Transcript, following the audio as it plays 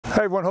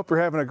Hi everyone, hope you're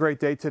having a great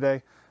day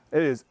today.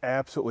 It is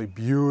absolutely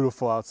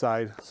beautiful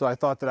outside, so I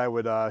thought that I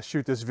would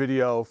shoot this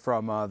video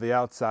from the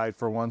outside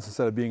for once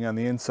instead of being on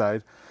the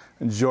inside.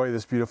 Enjoy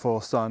this beautiful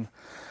sun.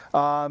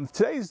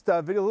 Today's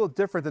video a little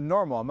different than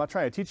normal. I'm not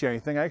trying to teach you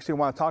anything. I actually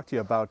want to talk to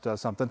you about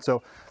something.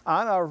 So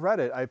on our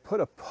Reddit, I put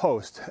a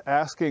post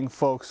asking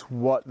folks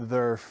what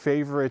their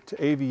favorite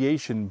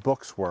aviation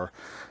books were.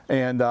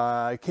 And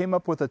I came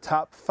up with a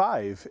top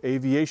 5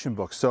 aviation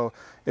books. So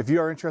if you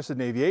are interested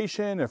in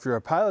aviation, if you're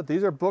a pilot,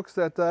 these are books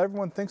that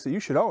everyone thinks that you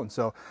should own.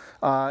 So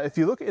if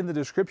you look in the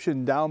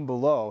description down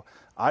below,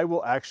 I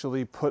will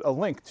actually put a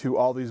link to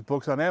all these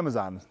books on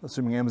Amazon,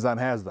 assuming Amazon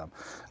has them.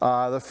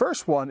 The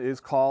first one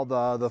is called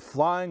The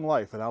Flying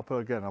Life, and I'll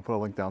put a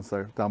link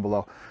down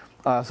below.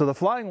 So The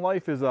Flying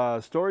Life is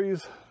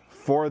stories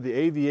for the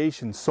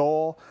aviation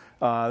soul.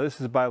 This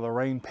is by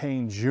Lorraine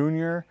Payne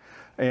Jr.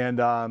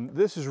 And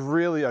this is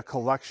really a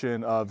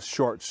collection of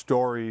short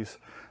stories.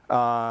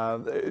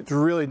 It's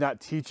really not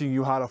teaching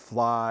you how to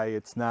fly.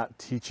 It's not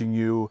teaching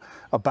you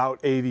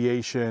about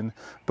aviation,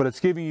 but it's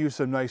giving you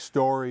some nice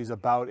stories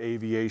about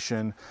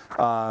aviation.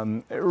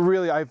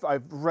 Really,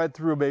 I've read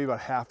through maybe about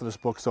half of this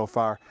book so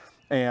far.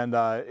 And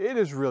it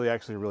is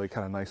actually a really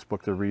kind of nice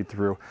book to read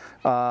through.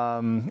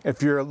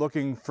 If you're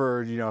looking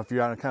for, if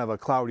you're on a kind of a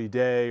cloudy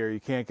day or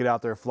you can't get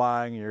out there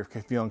flying, you're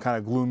feeling kind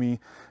of gloomy,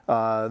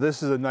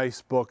 this is a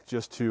nice book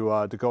just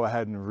to go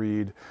ahead and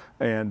read.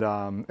 And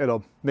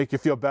it'll make you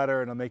feel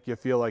better, and it'll make you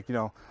feel like,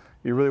 you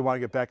really want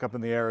to get back up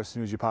in the air as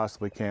soon as you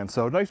possibly can.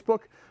 So nice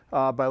book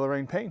by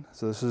Lorraine Payne.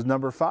 So this is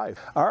number 5.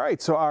 All right,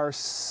 so our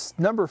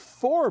number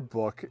 4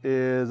 book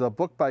is a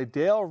book by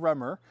Dale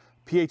Remmer,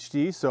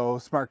 PhD, so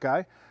smart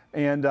guy.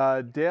 And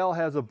Dale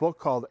has a book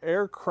called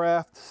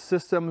Aircraft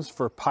Systems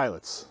for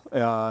Pilots.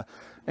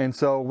 And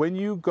so when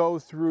you go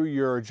through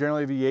your general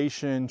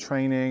aviation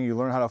training, you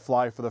learn how to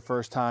fly for the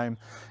first time,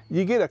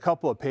 you get a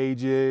couple of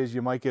pages,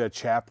 you might get a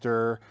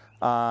chapter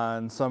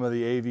on some of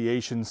the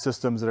aviation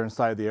systems that are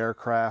inside the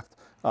aircraft,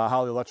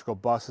 how the electrical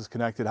bus is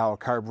connected, how a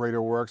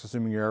carburetor works,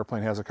 assuming your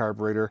airplane has a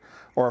carburetor,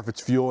 or if it's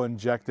fuel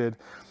injected.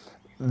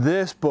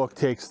 This book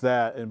takes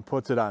that and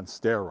puts it on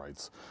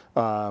steroids.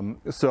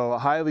 So a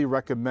highly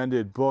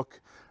recommended book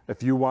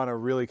if you want to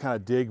really kind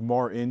of dig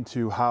more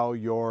into how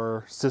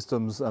your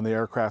systems on the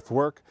aircraft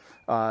work,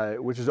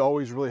 which is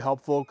always really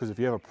helpful, because if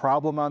you have a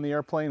problem on the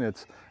airplane,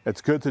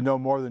 it's good to know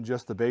more than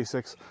just the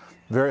basics.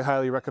 Very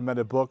highly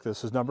recommended book.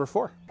 This is number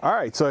 4. All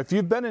right, so if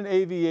you've been in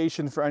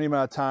aviation for any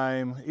amount of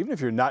time, even if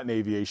you're not in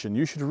aviation,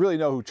 you should really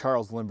know who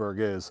Charles Lindbergh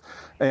is.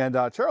 And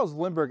Charles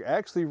Lindbergh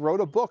actually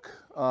wrote a book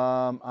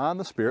on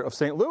the Spirit of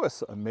St.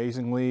 Louis,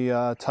 amazingly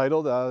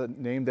titled,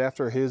 named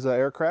after his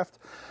aircraft.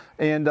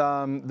 And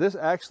this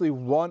actually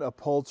won a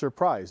Pulitzer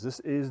Prize.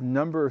 This is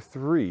number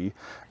 3,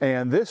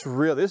 and this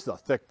is a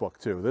thick book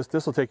too.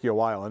 This will take you a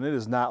while, and it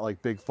is not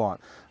like big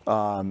font.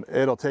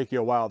 It'll take you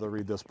a while to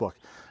read this book.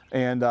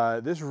 And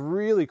this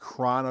really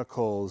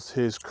chronicles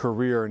his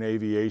career in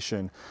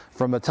aviation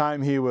from the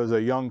time he was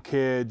a young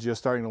kid just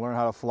starting to learn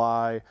how to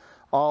fly,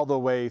 all the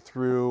way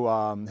through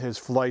his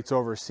flights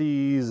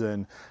overseas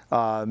and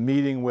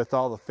meeting with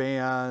all the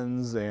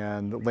fans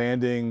and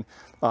landing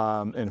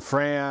in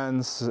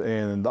France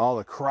and all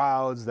the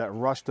crowds that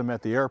rushed him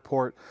at the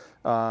airport.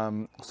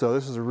 So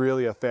this is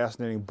really a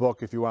fascinating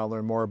book if you want to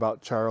learn more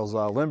about Charles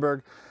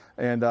Lindbergh.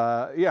 And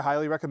yeah,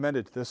 highly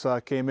recommended. This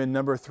came in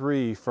number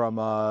 3 from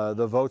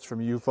the votes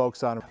from you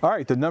folks on. All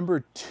right, the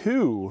number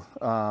 2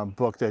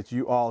 book that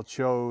you all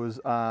chose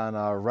on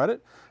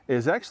Reddit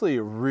is actually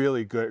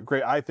really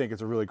great. I think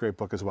it's a really great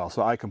book as well.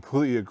 So I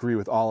completely agree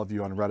with all of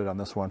you on Reddit on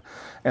this one.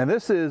 And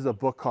this is a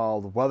book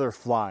called Weather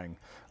Flying.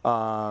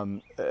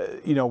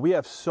 We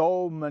have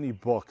so many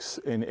books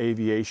in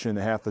aviation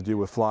that have to do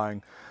with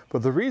flying.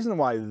 But the reason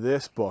why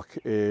this book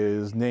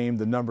is named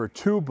the number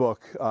 2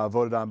 book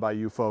voted on by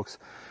you folks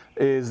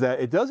is that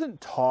it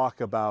doesn't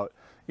talk about,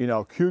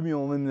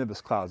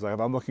 cumulonimbus clouds. Like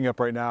I'm looking up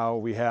right now,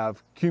 we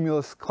have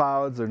cumulus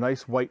clouds. They're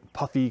nice white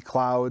puffy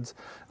clouds.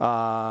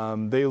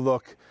 They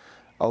look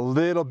a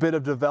little bit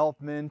of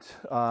development,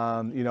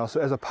 so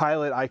as a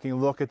pilot, I can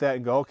look at that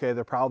and go, okay,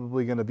 they're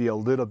probably going to be a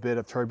little bit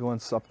of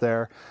turbulence up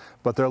there,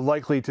 but they're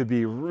likely to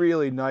be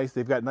really nice.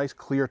 They've got nice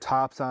clear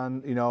tops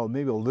on,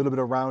 maybe a little bit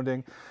of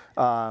rounding.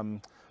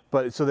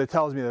 But so that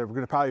tells me that we're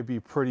going to probably be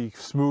pretty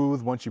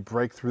smooth once you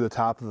break through the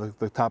top of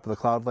the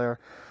cloud layer.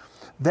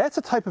 That's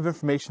the type of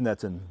information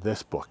that's in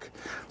this book.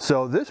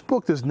 So this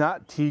book does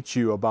not teach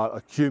you about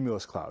a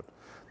cumulus cloud.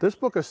 This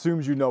book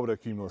assumes you know what a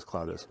cumulus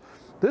cloud is.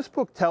 This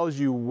book tells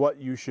you what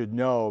you should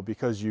know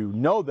because you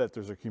know that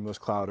there's a cumulus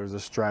cloud, there's a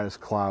stratus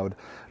cloud,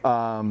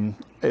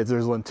 if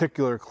there's a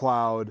lenticular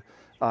cloud.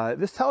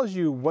 This tells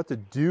you what to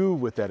do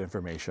with that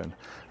information.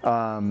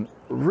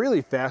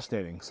 Really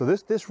fascinating. So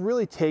this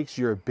really takes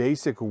your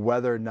basic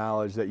weather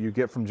knowledge that you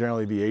get from general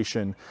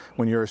aviation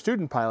when you're a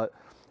student pilot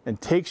and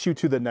takes you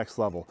to the next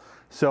level.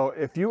 So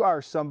if you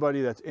are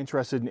somebody that's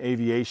interested in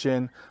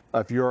aviation,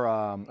 if you're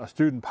a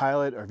student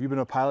pilot, or if you've been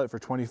a pilot for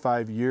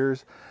 25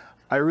 years,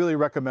 I really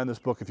recommend this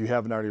book if you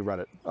haven't already read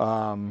it.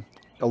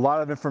 A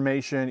lot of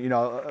information, you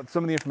know,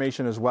 some of the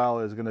information as well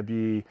is going to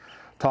be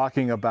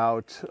talking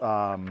about,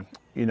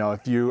 you know,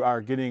 if you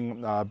are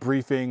getting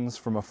briefings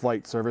from a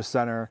flight service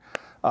center,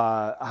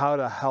 how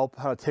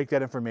to take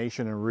that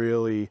information and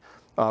really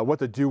what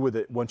to do with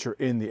it once you're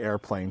in the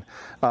airplane.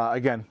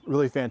 Again,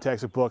 really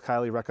fantastic book.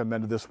 Highly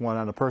recommended this one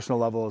on a personal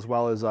level, as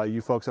well as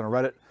you folks on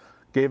Reddit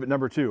gave it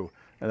number 2,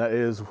 and that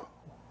is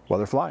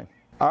Weather Flying.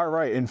 All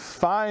right, and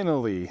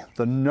finally,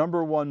 the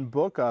number 1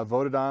 book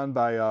voted on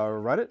by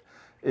Reddit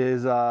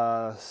is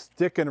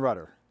Stick and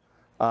Rudder.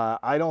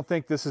 I don't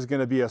think this is going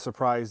to be a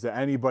surprise to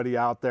anybody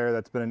out there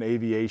that's been in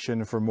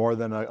aviation for more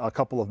than a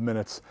couple of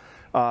minutes.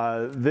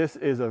 This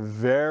is a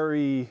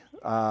very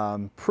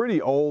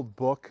pretty old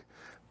book,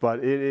 but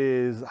it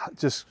is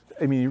just,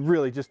 I mean,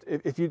 really just,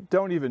 if you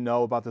don't even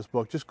know about this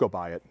book, just go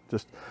buy it.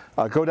 Just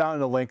go down to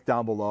the link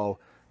down below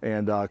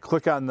and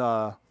click on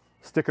the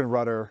Stick and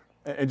Rudder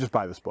and just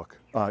buy this book.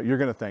 You're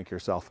going to thank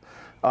yourself.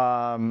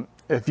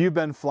 If you've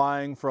been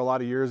flying for a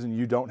lot of years and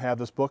you don't have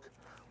this book,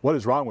 what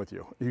is wrong with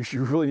you?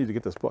 You really need to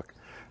get this book.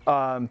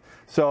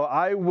 So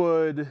I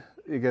would,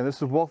 again,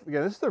 this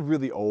is a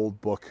really old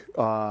book,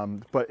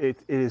 but it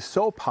is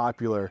so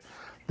popular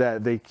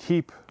that they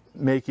keep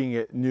making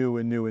it new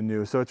and new and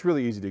new. So it's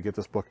really easy to get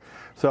this book.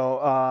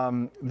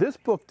 So this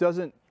book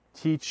doesn't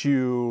teach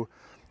you,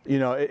 you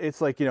know,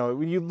 it's like, you know,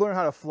 when you learn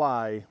how to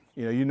fly,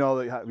 you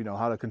know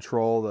how to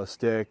control the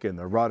stick and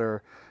the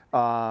rudder.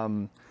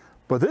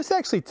 But this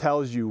actually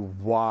tells you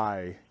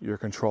why you're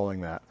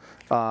controlling that.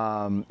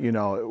 You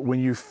know, when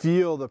you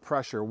feel the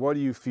pressure, what are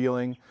you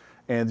feeling?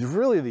 And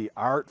really the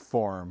art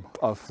form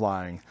of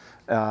flying.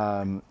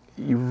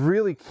 You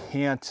really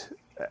can't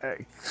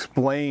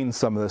explain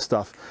some of this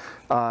stuff.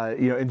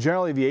 You know, in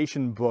general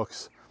aviation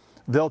books,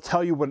 they'll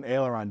tell you what an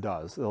aileron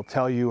does. They'll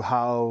tell you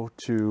how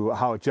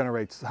it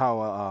generates,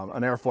 how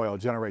an airfoil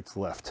generates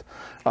lift.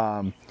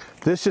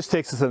 This just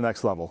takes us to the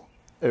next level.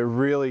 It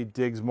really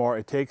digs more.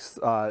 It takes,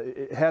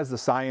 it has the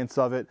science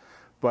of it,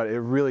 but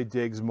it really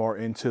digs more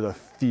into the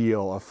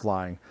feel of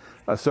flying.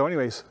 So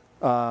anyways,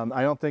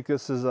 I don't think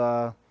this is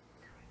a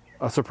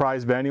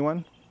surprise by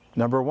anyone.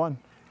 Number 1,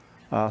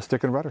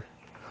 Stick and Rudder.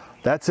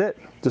 That's it.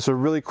 Just a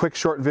really quick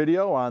short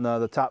video on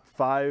the top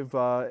 5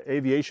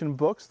 aviation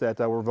books that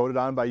were voted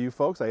on by you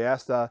folks. I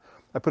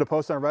put a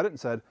post on Reddit and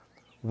said,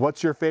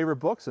 what's your favorite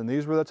books? And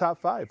these were the top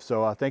 5.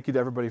 So thank you to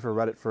everybody for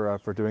Reddit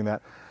for doing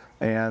that.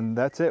 And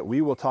that's it.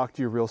 We will talk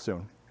to you real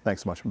soon.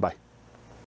 Thanks so much. Bye.